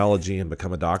major in biology and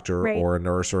become a doctor or a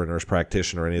nurse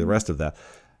practitioner or any of the rest of that.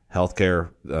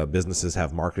 Healthcare businesses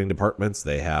have marketing departments,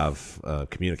 they have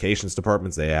communications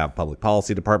departments, they have public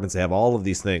policy departments, they have all of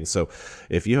these things. So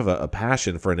if you have a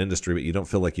passion for an industry, but you don't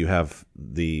feel like you have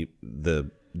the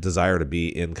desire to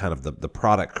be in kind of the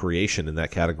product creation in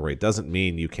that category, it doesn't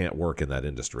mean you can't work in that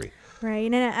industry.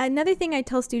 Right. And another thing I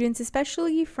tell students,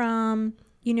 especially from,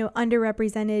 you know,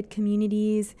 underrepresented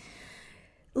communities,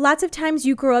 lots of times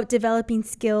you grow up developing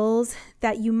skills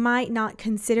that you might not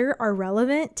consider are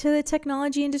relevant to the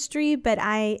technology industry, but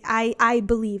I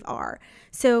believe are.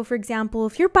 So, for example,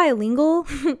 if you're bilingual,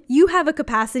 you have a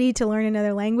capacity to learn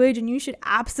another language, and you should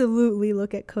absolutely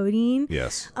look at coding.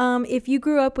 Yes. If you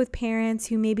grew up with parents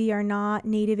who maybe are not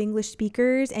native English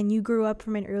speakers, and you grew up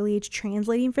from an early age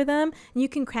translating for them, and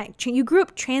you grew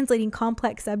up translating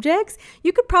complex subjects,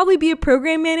 you could probably be a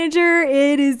program manager.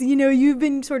 It is, you know, you've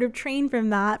been sort of trained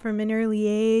from that from an early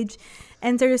age,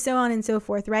 and sort of so on and so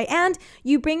forth, right? And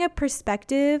you bring a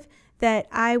perspective that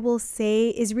I will say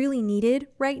is really needed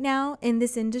right now in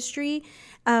this industry,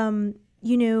 you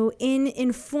know, in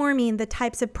informing the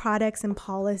types of products and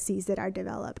policies that are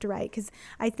developed, right? Because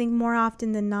I think more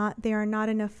often than not, there are not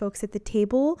enough folks at the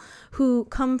table who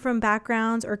come from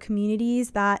backgrounds or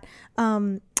communities that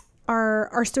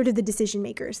are sort of the decision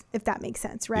makers, if that makes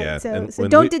sense, right? Yeah, so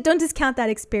don't discount that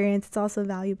experience. It's also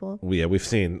valuable. We've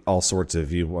seen all sorts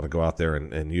of, you want to go out there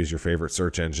and use your favorite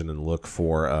search engine and look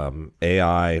for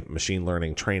AI, machine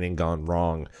learning training gone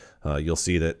wrong. You'll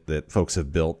see that folks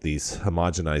have built these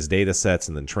homogenized data sets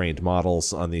and then trained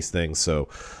models on these things so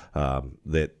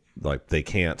that like they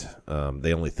can't,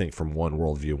 they only think from one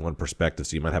worldview, one perspective.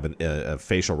 So you might have a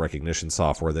facial recognition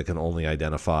software that can only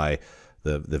identify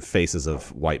the faces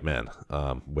of white men,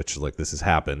 which like this has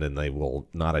happened, and they will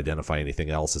not identify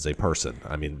anything else as a person.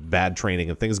 I mean, bad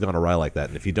training and things gone awry like that.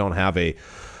 And if you don't have a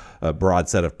broad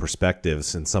set of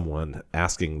perspectives and someone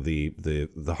asking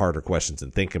the harder questions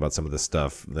and thinking about some of this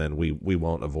stuff, then we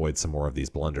won't avoid some more of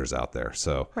these blunders out there.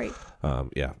 So, right.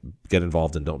 Get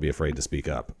involved and don't be afraid to speak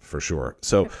up, for sure.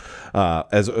 So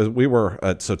as we were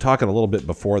talking a little bit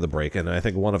before the break, and I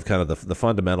think one of kind of the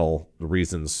fundamental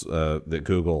reasons that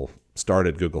Google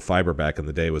started Google Fiber back in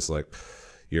the day was like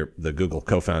the Google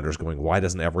co-founders going, why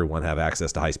doesn't everyone have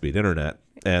access to high-speed internet?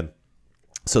 And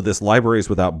so this Libraries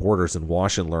Without Borders and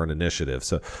Wash and Learn initiative.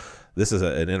 So this is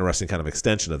an interesting kind of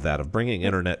extension of that, of bringing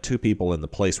internet to people in the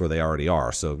place where they already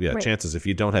are. So chances if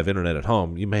you don't have internet at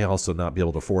home, you may also not be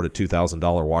able to afford a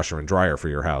 $2,000 washer and dryer for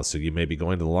your house. So you may be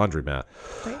going to the laundromat.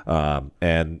 Right.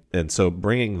 And so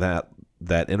bringing that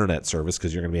internet service,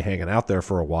 because you're going to be hanging out there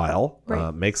for a while,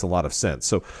 makes a lot of sense.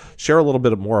 So share a little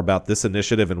bit more about this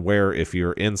initiative and where, if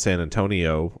you're in San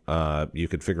Antonio, you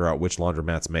could figure out which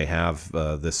laundromats may have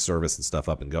this service and stuff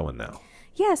up and going now.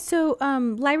 Yeah, so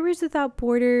Libraries Without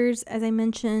Borders, as I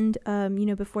mentioned,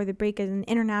 before the break, is an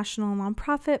international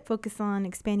nonprofit focused on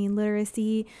expanding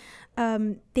literacy.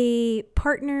 They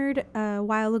partnered a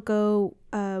while ago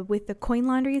with the Coin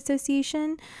Laundry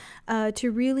Association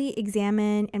to really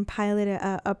examine and pilot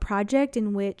a project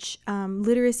in which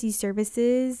literacy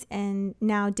services and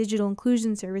now digital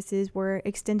inclusion services were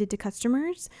extended to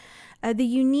customers. The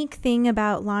unique thing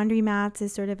about laundromats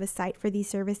as sort of a site for these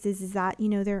services is that,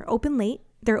 they're open late,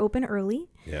 they're open early.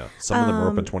 Yeah, some of them are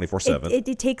open 24/7.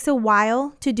 It takes a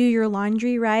while to do your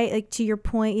laundry, right? Like, to your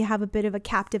point, you have a bit of a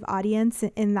captive audience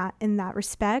in that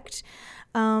respect.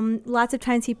 Lots of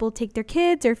times people take their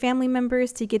kids or family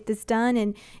members to get this done,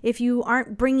 and if you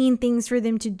aren't bringing things for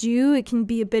them to do, it can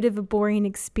be a bit of a boring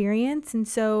experience. And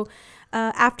so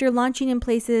after launching in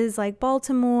places like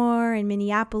Baltimore and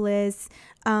Minneapolis,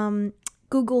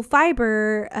 Google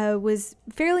Fiber was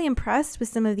fairly impressed with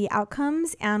some of the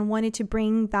outcomes and wanted to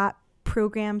bring that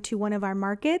program to one of our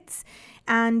markets.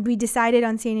 And we decided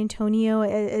on San Antonio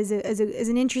as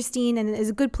an interesting and as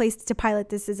a good place to pilot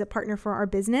this as a partner for our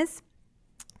business.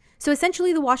 So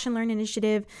essentially, the Wash and Learn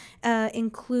initiative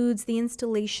includes the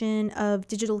installation of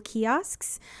digital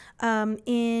kiosks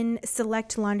in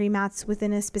select laundromats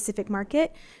within a specific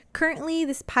market. Currently,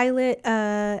 this pilot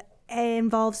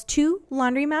involves 2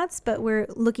 laundromats, but we're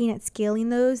looking at scaling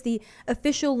those. The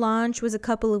official launch was a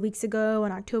couple of weeks ago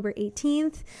on October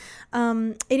 18th.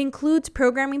 It includes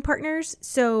programming partners.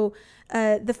 So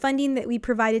the funding that we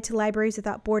provided to Libraries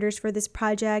Without Borders for this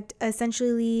project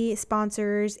essentially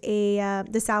sponsors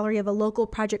the salary of a local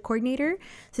project coordinator.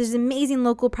 So there's an amazing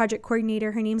local project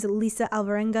coordinator. Her name's Lisa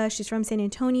Alvarenga. She's from San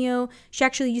Antonio. She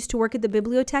actually used to work at the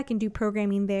bibliothèque and do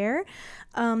programming there.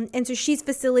 And so she's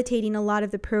facilitating a lot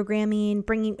of the programming,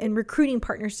 bringing and recruiting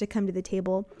partners to come to the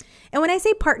table. And when I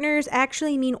say partners, I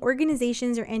actually mean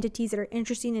organizations or entities that are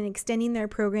interested in extending their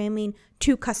programming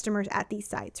to customers at these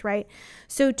sites, right?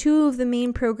 So 2 of the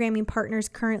main programming partners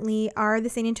currently are the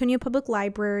San Antonio Public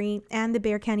Library and the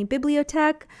Bexar County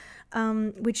Bibliothèque,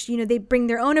 which, they bring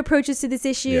their own approaches to this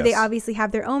issue. Yes. They obviously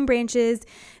have their own branches.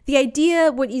 The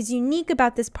idea, what is unique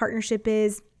about this partnership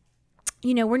is,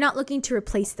 we're not looking to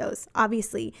replace those,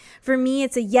 obviously. For me,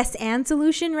 it's a yes and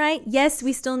solution, right? Yes,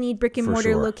 we still need brick and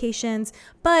mortar locations,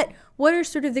 but what are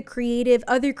sort of the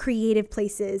other creative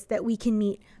places that we can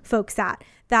meet folks at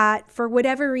that for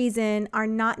whatever reason are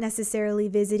not necessarily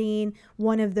visiting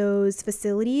one of those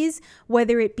facilities,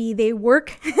 whether it be they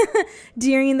work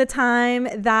during the time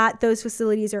that those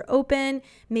facilities are open,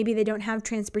 maybe they don't have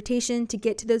transportation to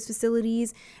get to those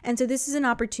facilities. And so this is an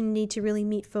opportunity to really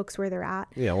meet folks where they're at.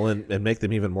 Yeah, well, and make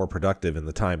them even more productive in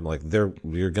the time. Like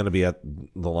you're going to be at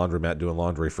the laundromat doing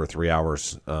laundry for 3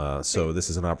 hours. So this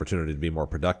is an opportunity to be more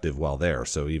productive while there.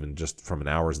 So even just from an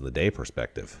hours in the day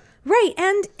perspective. Right.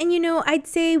 And I'd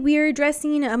say we're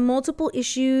addressing multiple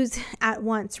issues at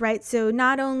once, right? So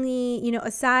not only,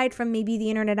 aside from maybe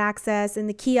the internet access and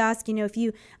the kiosk,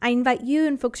 I invite you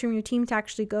and folks from your team to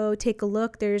actually go take a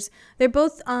look. They're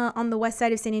both on the west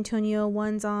side of San Antonio.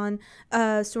 One's on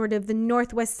sort of the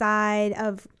northwest side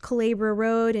of Culebra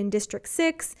Road in District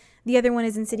 6. The other one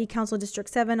is in City Council District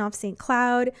 7 off St.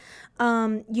 Cloud.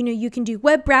 You can do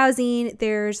web browsing.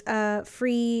 There's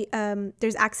free,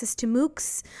 there's access to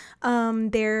MOOCs.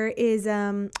 There is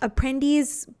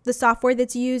Aprendiz, the software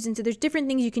that's used. And so there's different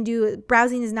things you can do.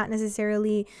 Browsing is not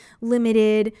necessarily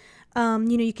limited.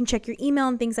 You can check your email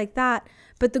and things like that.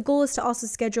 But the goal is to also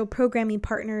schedule programming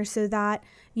partners so that,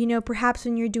 perhaps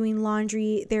when you're doing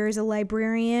laundry, there is a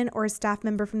librarian or a staff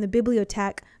member from the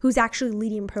bibliothèque who's actually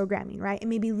leading programming, right?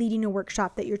 And maybe leading a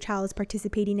workshop that your child is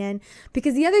participating in.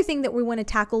 Because the other thing that we want to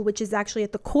tackle, which is actually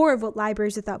at the core of what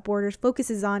Libraries Without Borders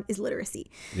focuses on, is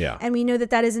literacy. Yeah. And we know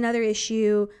that is another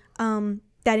issue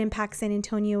that impacts San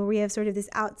Antonio, where we have sort of this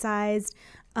outsized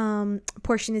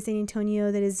portion of San Antonio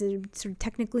that is sort of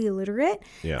technically illiterate.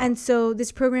 Yeah. And so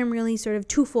this program really sort of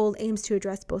twofold aims to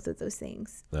address both of those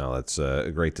things. No, that's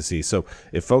great to see. So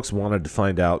if folks wanted to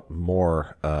find out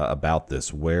more about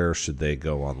this, where should they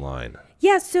go online?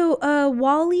 Yeah, so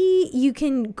WALI, you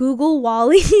can Google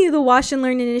WALI, the Wash and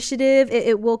Learn Initiative.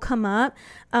 It will come up.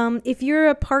 If you're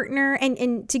a partner,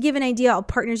 and to give an idea of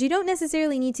partners, you don't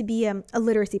necessarily need to be a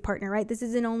literacy partner, right? This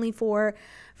isn't only for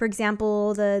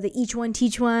example, the Each One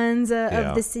Teach Ones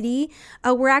of the city.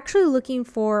 We're actually looking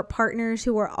for partners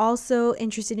who are also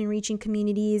interested in reaching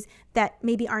communities that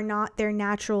maybe are not their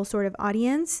natural sort of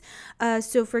audience.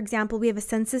 So for example, we have a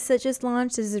census that just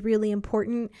launched. This is really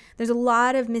important. There's a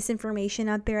lot of misinformation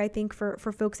out there, I think, for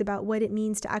folks about what it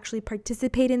means to actually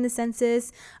participate in the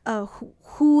census,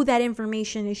 who that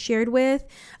information is shared with.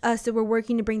 So we're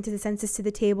working to bring to the census to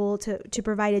the table to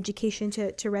provide education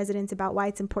to residents about why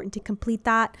it's important to complete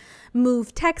that.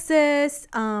 Move Texas,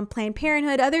 Planned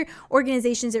Parenthood, other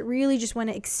organizations that really just want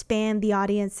to expand the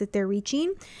audience that they're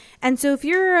reaching. And so if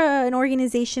you're an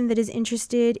organization that is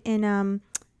interested in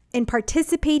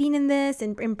participating in this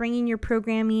and bringing your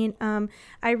programming,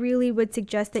 I really would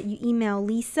suggest that you email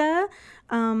Lisa,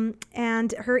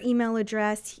 and her email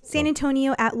address,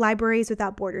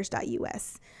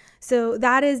 sanantonio@librarieswithoutborders.us. So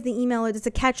that is the email. It's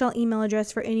a catch-all email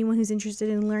address for anyone who's interested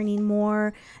in learning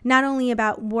more, not only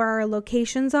about where our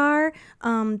locations are,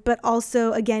 but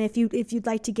also, again, if you'd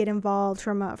like to get involved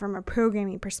from a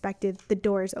programming perspective, the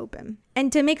door is open.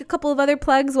 And to make a couple of other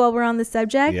plugs while we're on the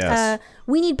subject, Yes.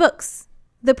 We need books.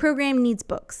 The program needs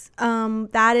books.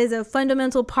 That is a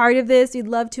fundamental part of this. We'd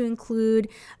love to include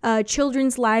a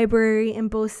children's library in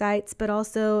both sites, but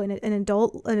also an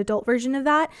adult version of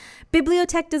that.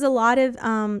 Bibliotech does a lot of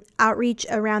outreach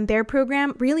around their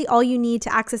program. Really, all you need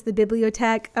to access the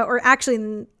bibliotech, or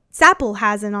actually, SAPL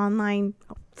has an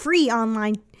free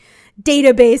online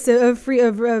database of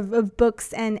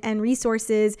books and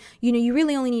resources. You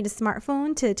really only need a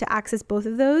smartphone to access both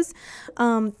of those.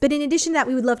 But in addition to that,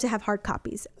 we would love to have hard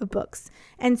copies of books.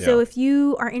 And so if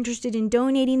you are interested in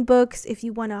donating books, if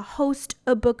you want to host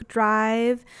a book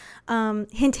drive,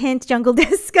 hint, hint, Jungle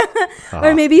Disc,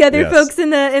 or maybe other folks in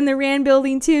the RAND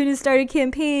building too, to start a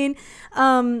campaign,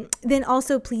 then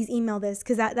also please email this,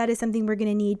 because that is something we're going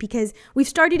to need, because we've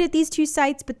started at these 2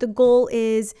 sites, but the goal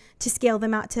is to scale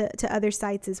them out to other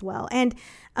sites as well. And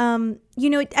I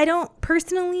don't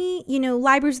personally,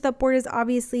 Libraries Without Borders,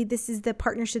 obviously this is the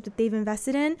partnership that they've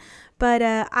invested in, but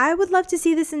I would love to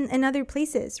see this in other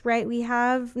places, right?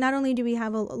 Not only do we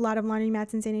have a lot of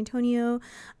laundromats in San Antonio,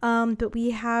 but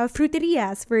we have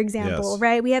fruterias, for example,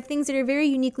 right? We have things that are very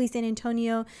uniquely San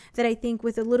Antonio that I think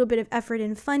with a little bit of effort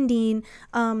and funding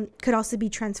could also be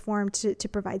transformed to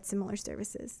provide similar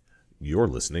services. You're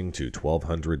listening to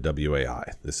 1200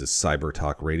 WAI. This is Cyber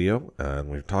Talk Radio, and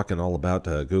we're talking all about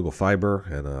Google Fiber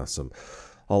and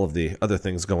all of the other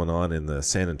things going on in the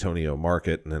San Antonio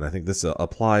market. And I think this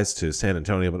applies to San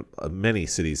Antonio, but many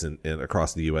cities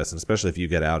across the U.S., and especially if you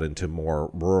get out into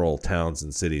more rural towns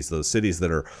and cities. Those cities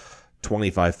that are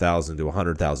 25,000 to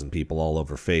 100,000 people all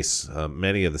over face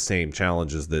many of the same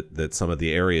challenges that some of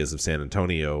the areas of San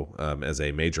Antonio as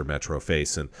a major metro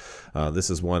face. And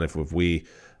this is one, if we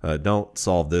don't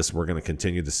solve this, we're going to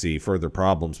continue to see further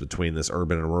problems between this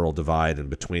urban and rural divide, and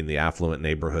between the affluent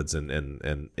neighborhoods and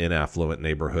inaffluent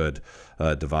neighborhood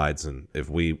divides. And if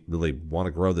we really want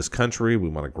to grow this country, we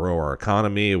want to grow our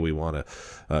economy, we want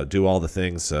to do all the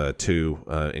things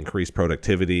to increase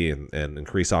productivity and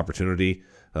increase opportunity,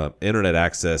 internet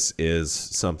access is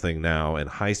something now, and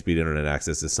high-speed internet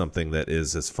access is something that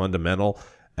is as fundamental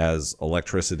as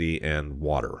electricity and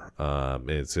water.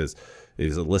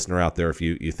 Is a listener out there, if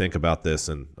you think about this,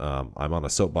 and I'm on a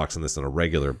soapbox on this on a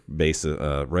regular basis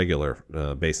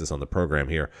on the program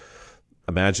here.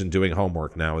 Imagine doing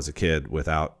homework now as a kid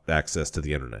without access to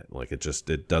the internet. Like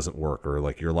it doesn't work, or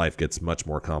like your life gets much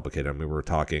more complicated. I mean, we were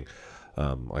talking,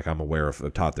 I'm aware of,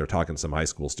 they're talking to some high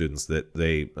school students that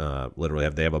they literally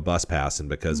have a bus pass, and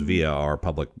because via our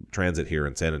public transit here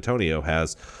in San Antonio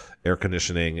has air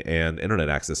conditioning and internet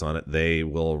access on it, they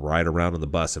will ride around on the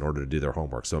bus in order to do their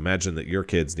homework. So imagine that your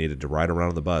kids needed to ride around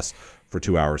on the bus for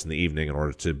 2 hours in the evening in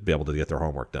order to be able to get their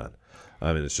homework done.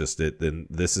 I mean, it's just then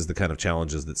this is the kind of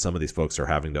challenges that some of these folks are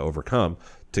having to overcome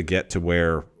to get to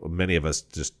where many of us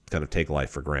just kind of take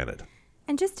life for granted.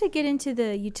 And just to get into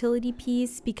the utility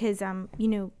piece, because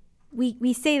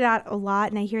we say that a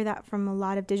lot, and I hear that from a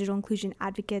lot of digital inclusion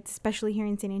advocates, especially here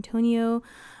in San Antonio.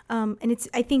 And it's,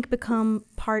 I think, become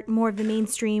part more of the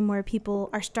mainstream, where people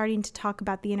are starting to talk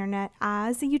about the internet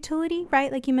as a utility, right?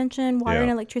 Like you mentioned, water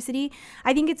and electricity.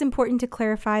 I think it's important to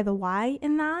clarify the why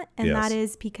in that. And that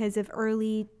is because of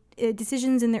early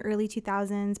decisions in the early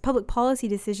 2000s, public policy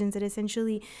decisions that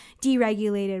essentially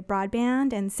deregulated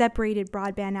broadband and separated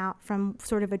broadband out from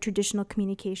sort of a traditional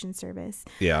communication service.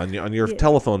 Yeah, on your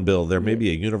telephone bill, there may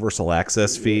be a universal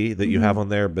access fee that you have on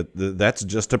there, but that's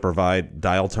just to provide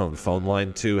dial tone phone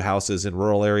line to houses in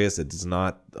rural areas. It does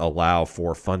not allow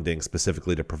for funding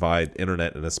specifically to provide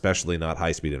internet, and especially not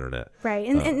high-speed internet. Right,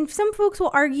 and some folks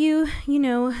will argue,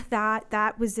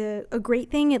 that was a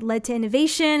great thing. It led to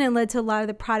innovation and led to a lot of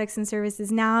the products and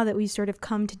services now that we've sort of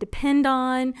come to depend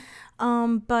on.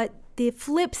 But the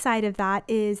flip side of that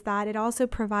is that it also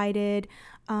provided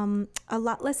a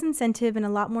lot less incentive and a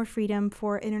lot more freedom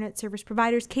for internet service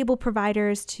providers, cable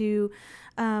providers to,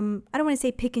 I don't want to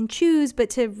say pick and choose, but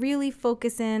to really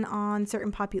focus in on certain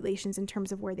populations in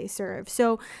terms of where they serve.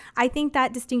 So I think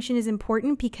that distinction is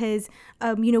important because,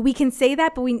 we can say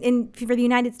that, but for the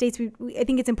United States, I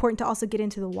think it's important to also get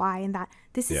into the why, and that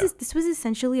this was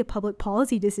essentially a public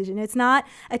policy decision. It's not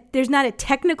there's not a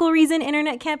technical reason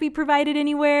internet can't be provided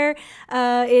anywhere.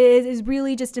 It is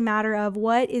really just a matter of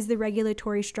what is the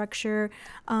regulatory structure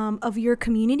of your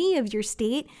community, of your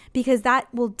state, because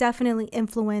that will definitely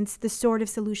influence the sort of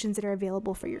solutions that are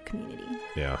available for your community.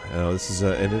 Yeah, this is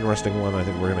an interesting one. I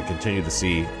think we're going to continue to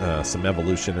see some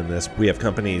evolution in this. We have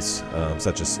companies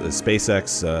such as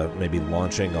SpaceX maybe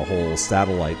launching a whole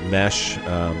satellite mesh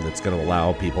that's going to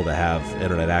allow people to have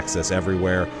internet access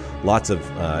everywhere. Lots of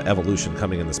evolution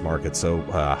coming in this market. So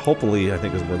hopefully, I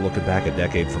think as we're looking back a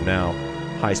decade from now,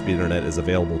 high-speed internet is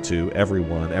available to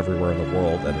everyone, everywhere in the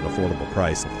world at an affordable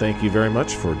price. Thank you very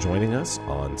much for joining us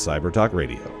on Cyber Talk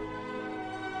Radio.